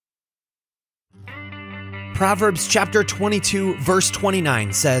Proverbs chapter 22, verse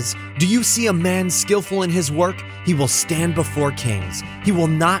 29 says, "Do you see a man skillful in his work? He will stand before kings. He will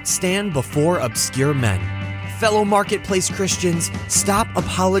not stand before obscure men." Fellow Marketplace Christians, stop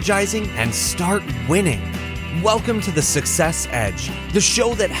apologizing and start winning. Welcome to the Success Edge, the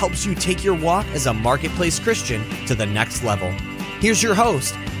show that helps you take your walk as a Marketplace Christian to the next level. Here's your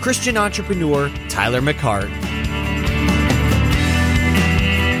host, Christian entrepreneur Tyler McCart.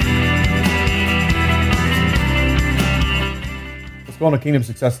 What's going on, Kingdom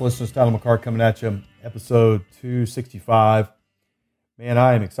Success listeners? Tyler McCart coming at you, episode 265. Man,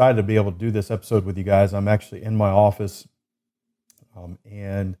 I am excited to be able to do this episode with you guys. I'm actually in my office,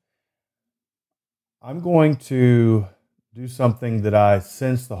 and I'm going to do something that I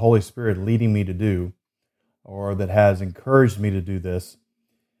sense the Holy Spirit leading me to do, or that has encouraged me to do this.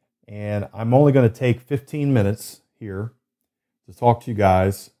 And I'm only going to take 15 minutes here to talk to you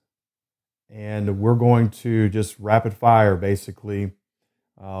guys. And we're going to just rapid fire, basically,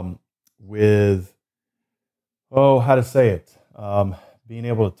 with, how to say it, being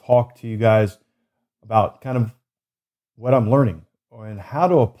able to talk to you guys about kind of what I'm learning and how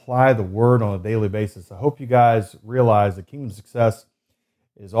to apply the word on a daily basis. I hope you guys realize that Kingdom Success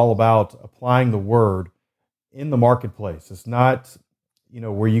is all about applying the word in the marketplace. It's not,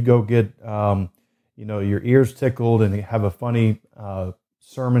 where you go get, your ears tickled and have a funny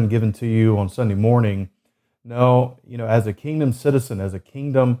sermon given to you on Sunday morning. No, as a kingdom citizen, as a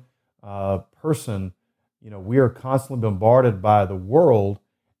kingdom person, we are constantly bombarded by the world,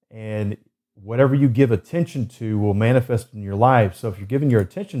 and whatever you give attention to will manifest in your life. So if you're giving your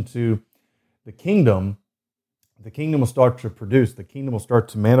attention to the kingdom will start to produce. The kingdom will start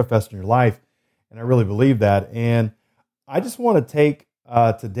to manifest in your life. And I really believe that. And I just want to take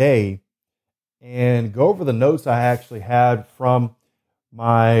today and go over the notes I actually had from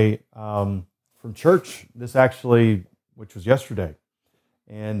my from church. Which was yesterday,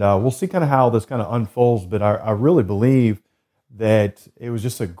 and we'll see kind of how this kind of unfolds. But I really believe that it was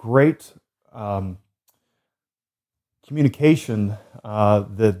just a great communication.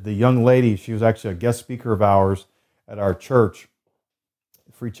 The young lady, she was actually a guest speaker of ours at our church,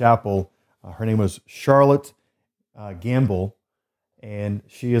 Free Chapel. Her name was Charlotte Gamble, and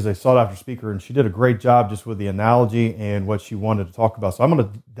she is a sought-after speaker, and she did a great job just with the analogy and what she wanted to talk about. So I'm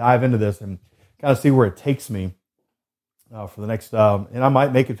going to dive into this and kind of see where it takes me for the next, and I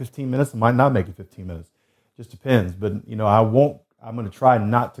might make it 15 minutes, I might not make it 15 minutes. Just depends. But, I'm going to try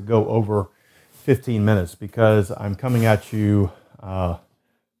not to go over 15 minutes because I'm coming at you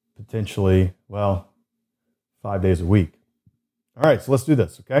potentially, 5 days a week. All right, so let's do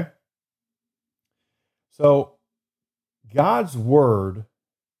this, okay? So God's word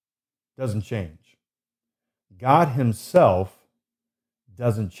doesn't change. God himself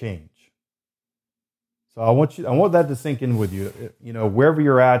doesn't change. So I want that to sink in with you. Wherever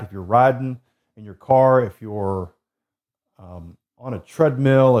you're at, if you're riding in your car, if you're on a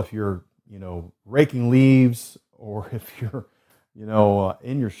treadmill, if you're, raking leaves, or if you're,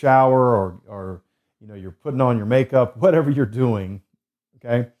 in your shower, or you're putting on your makeup, whatever you're doing,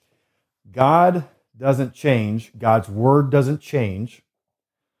 okay? God doesn't change. God's word doesn't change.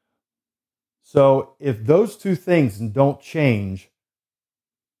 So if those two things don't change,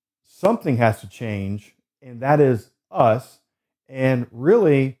 something has to change, and that is us. And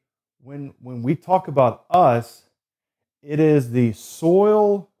really, when we talk about us, it is the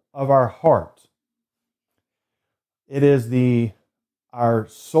soil of our heart. It is our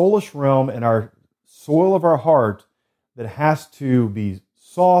soulish realm and our soil of our heart that has to be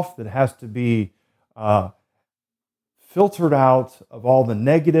soft, that has to be filtered out of all the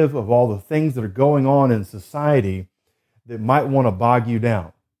negative, of all the things that are going on in society that might want to bog you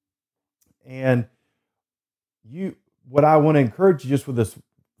down. And what I want to encourage you just with this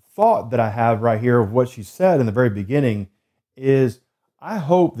thought that I have right here of what she said in the very beginning is, I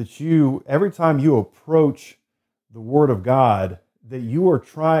hope that every time you approach the Word of God, that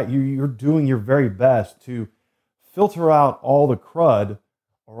you're doing your very best to filter out all the crud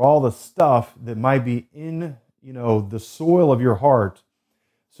or all the stuff that might be in, the soil of your heart,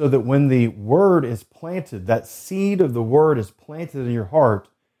 so that when the word is planted, that seed of the word is planted in your heart,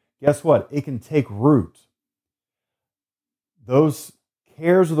 guess what? It can take root. Those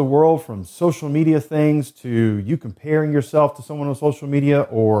cares of the world, from social media things to you comparing yourself to someone on social media,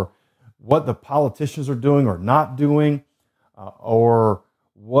 or what the politicians are doing or not doing, or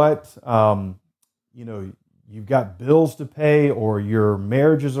what, you've got bills to pay, or your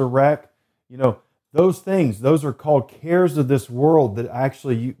marriage is a wreck. Those things, those are called cares of this world that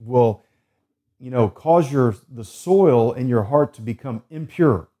actually will, cause the soil in your heart to become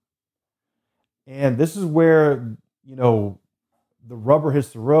impure. And this is where, the rubber hits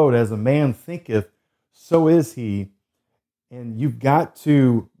the road. As a man thinketh, so is he. And you've got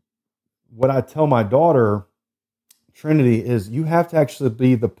to, what I tell my daughter, Trinity, is you have to actually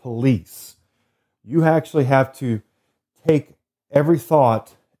be the police. You actually have to take every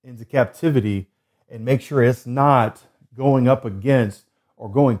thought into captivity and make sure it's not going up against or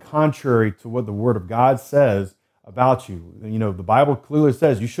going contrary to what the Word of God says about you. The Bible clearly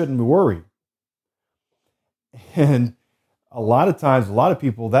says you shouldn't worry. And a lot of times, a lot of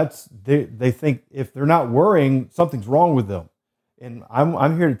people, they think if they're not worrying, something's wrong with them. And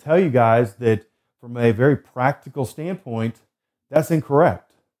I'm here to tell you guys that from a very practical standpoint, that's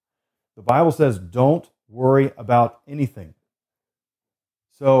incorrect. The Bible says don't worry about anything.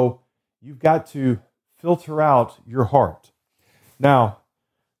 So you've got to filter out your heart. Now,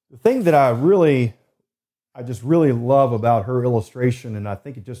 the thing that I just really love about her illustration, and I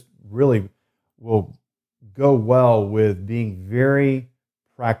think it just really will go well with being very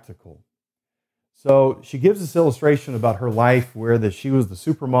practical. So she gives this illustration about her life where that she was the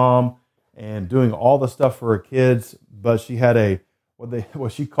super mom and doing all the stuff for her kids, but she had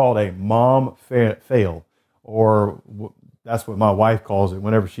what she called a mom fail, or that's what my wife calls it.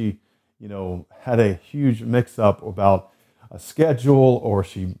 Whenever she, had a huge mix-up about a schedule, or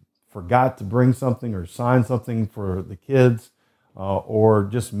she forgot to bring something or sign something for the kids, or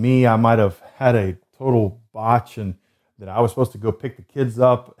just me, I might have had a total botch and that I was supposed to go pick the kids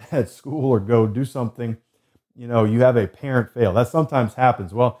up at school or go do something. You have a parent fail. That sometimes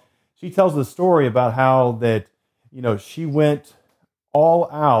happens. Well, she tells the story about how that, she went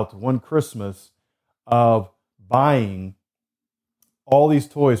all out one Christmas of buying all these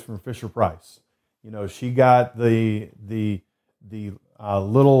toys from Fisher-Price. She got the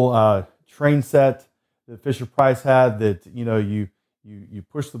little train set that Fisher-Price had that, you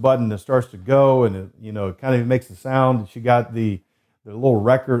push the button and it starts to go, and it kind of makes a sound. She got the little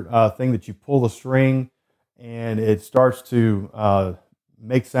record thing that you pull the string and it starts to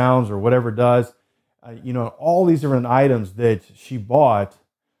make sounds or whatever it does. All these different items that she bought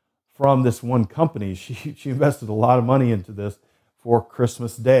from this one company. She invested a lot of money into this for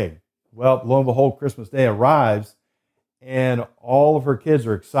Christmas Day. Well, lo and behold, Christmas Day arrives, and all of her kids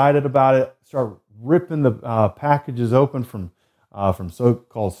are excited about it, start ripping the packages open from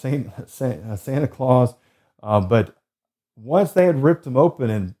so-called Santa Claus. But once they had ripped them open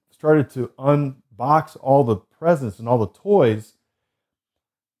and started to unbox all the presents and all the toys,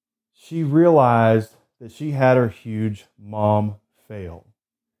 she realized that she had her huge mom fail.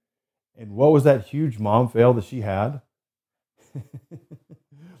 And what was that huge mom fail that she had?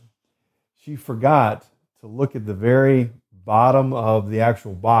 She forgot to look at the very bottom of the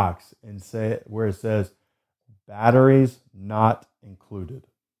actual box and say where it says batteries not included.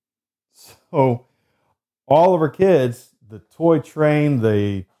 So all of her kids, the toy train,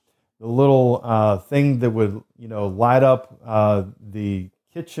 the little thing that would light up the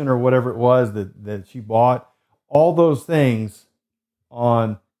kitchen or whatever it was that she bought, all those things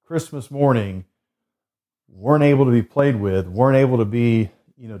on Christmas morning weren't able to be played with, weren't able to be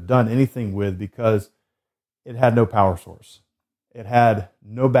done anything with, because it had no power source. It had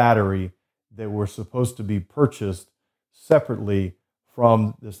no battery that were supposed to be purchased separately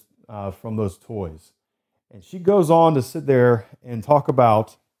from those toys. And she goes on to sit there and talk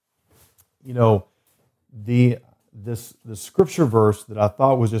about, the scripture verse that I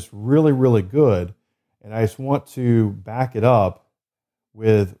thought was just really, really good. And I just want to back it up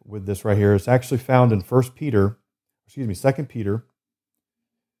with this right here. It's actually found in 2 Peter,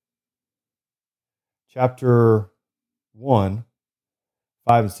 chapter 1,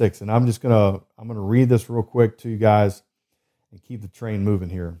 5 and 6. And I'm gonna read this real quick to you guys and keep the train moving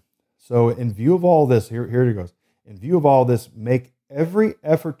here. So in view of all this, here it goes. In view of all this, make every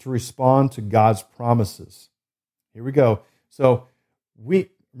effort to respond to God's promises. Here we go. So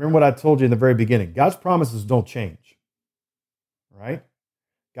remember what I told you in the very beginning. God's promises don't change, right?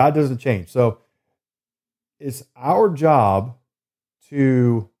 God doesn't change. So it's our job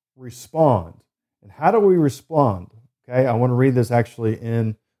to respond. And how do we respond? Okay, I want to read this actually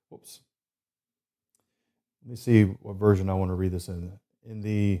in, let me see what version I want to read this in. In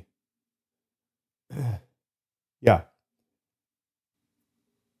the, yeah.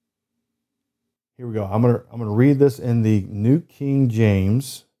 Here we go. I'm gonna read this in the New King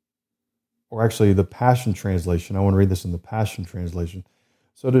James, or actually the Passion Translation. I want to read this in the Passion Translation.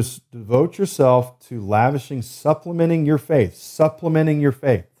 So to devote yourself to lavishing, supplementing your faith.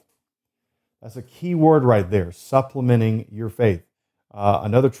 That's a key word right there, supplementing your faith.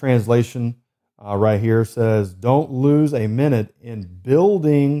 Another translation right here says, don't lose a minute in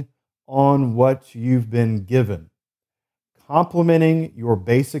building on what you've been given. Complementing your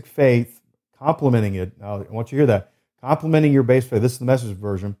basic faith, complementing it, now I want you to hear that, complementing your basic faith, this is the Message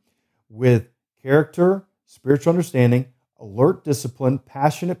version, with character, spiritual understanding, alert discipline,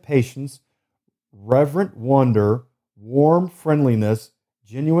 passionate patience, reverent wonder, warm friendliness,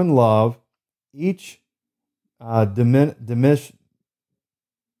 genuine love, each I don't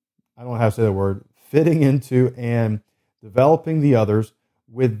know how to say the word, fitting into and developing the others.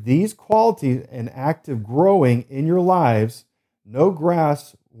 With these qualities and active growing in your lives, no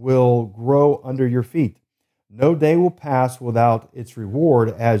grass will grow under your feet. No day will pass without its reward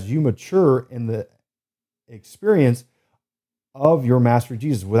as you mature in the experience of your Master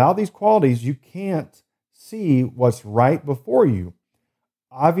Jesus. Without these qualities, you can't see what's right before you.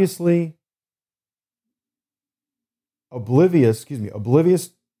 Obviously, oblivious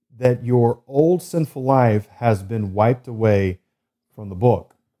that your old sinful life has been wiped away from the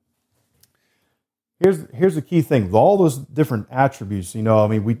book. Here's the key thing. With all those different attributes, you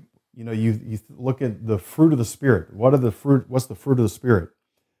look at the fruit of the Spirit. What's the fruit of the Spirit?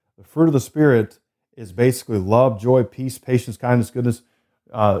 The fruit of the Spirit is basically love, joy, peace, patience, kindness, goodness,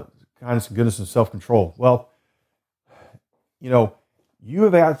 and self-control. Well, you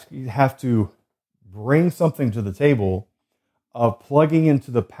have to bring something to the table of plugging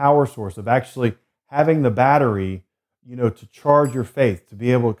into the power source, of actually having the battery, to charge your faith, to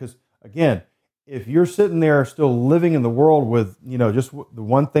be able, because again, if you're sitting there still living in the world with, just the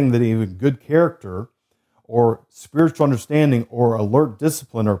one thing that even good character or spiritual understanding or alert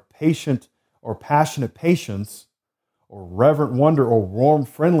discipline or patient or passionate patience or reverent wonder or warm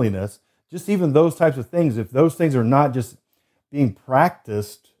friendliness, just even those types of things, if those things are not just being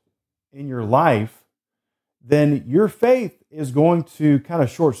practiced in your life, then your faith is going to kind of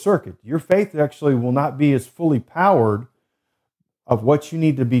short circuit. Your faith actually will not be as fully powered of what you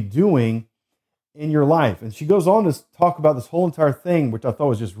need to be doing in your life. And she goes on to talk about this whole entire thing, which I thought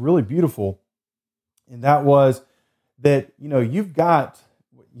was just really beautiful. And that was that, you've got,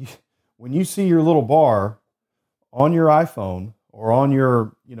 when you see your little bar on your iPhone or on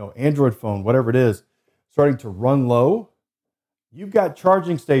your, Android phone, whatever it is, starting to run low, you've got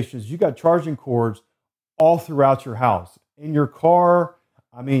charging stations, you've got charging cords all throughout your house. In your car,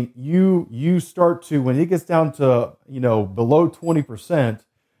 you start to, when it gets down to, below 20%,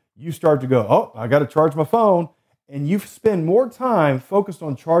 you start to go, oh, I got to charge my phone. And you spend more time focused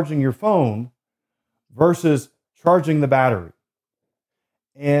on charging your phone versus charging the battery.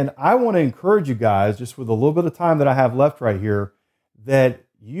 And I want to encourage you guys, just with a little bit of time that I have left right here, that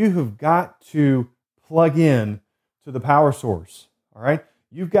you have got to plug in to the power source. All right.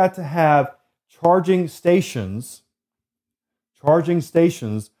 You've got to have charging stations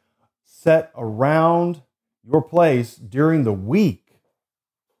set around your place during the week.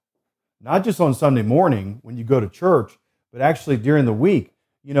 Not just on Sunday morning when you go to church, but actually during the week.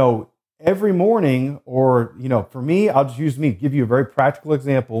 Every morning, or, for me, I'll just give you a very practical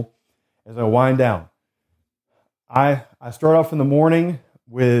example as I wind down. I start off in the morning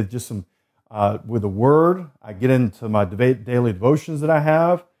with just some, with the Word. I get into my daily devotions that I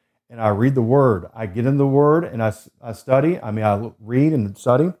have, and I read the Word. I get in the Word and I study. I read and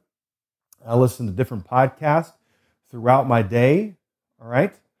study. I listen to different podcasts throughout my day. All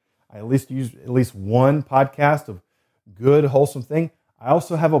right. I at least use at least one podcast of good, wholesome thing. I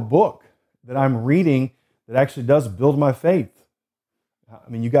also have a book that I'm reading that actually does build my faith.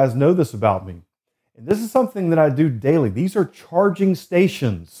 You guys know this about me. And this is something that I do daily. These are charging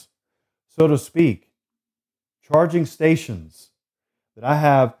stations, so to speak. Charging stations that I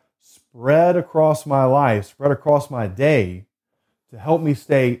have spread across my life, spread across my day to help me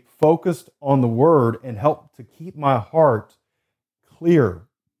stay focused on the Word and help to keep my heart clear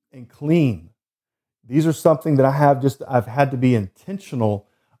and clean. These are something that I've had to be intentional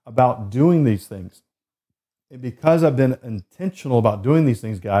about doing these things. And because I've been intentional about doing these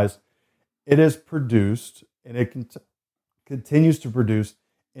things, guys, it has produced and it continues to produce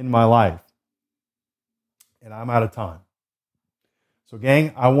in my life. And I'm out of time. So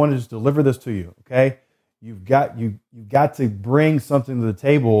gang, I want to just deliver this to you, okay? You've got to bring something to the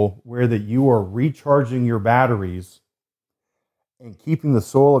table where that you are recharging your batteries and keeping the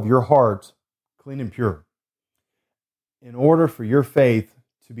soul of your heart clean and pure. In order for your faith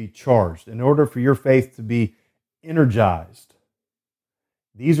to be charged, in order for your faith to be energized,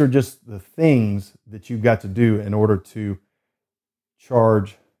 these are just the things that you've got to do in order to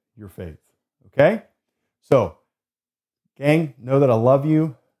charge your faith. Okay? So, gang, know that I love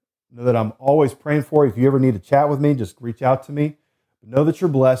you. Know that I'm always praying for you. If you ever need to chat with me, just reach out to me. But know that you're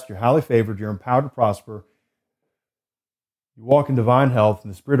blessed, you're highly favored, you're empowered to prosper. You walk in divine health,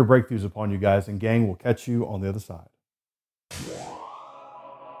 and the spirit of breakthrough is upon you guys, and gang, will catch you on the other side.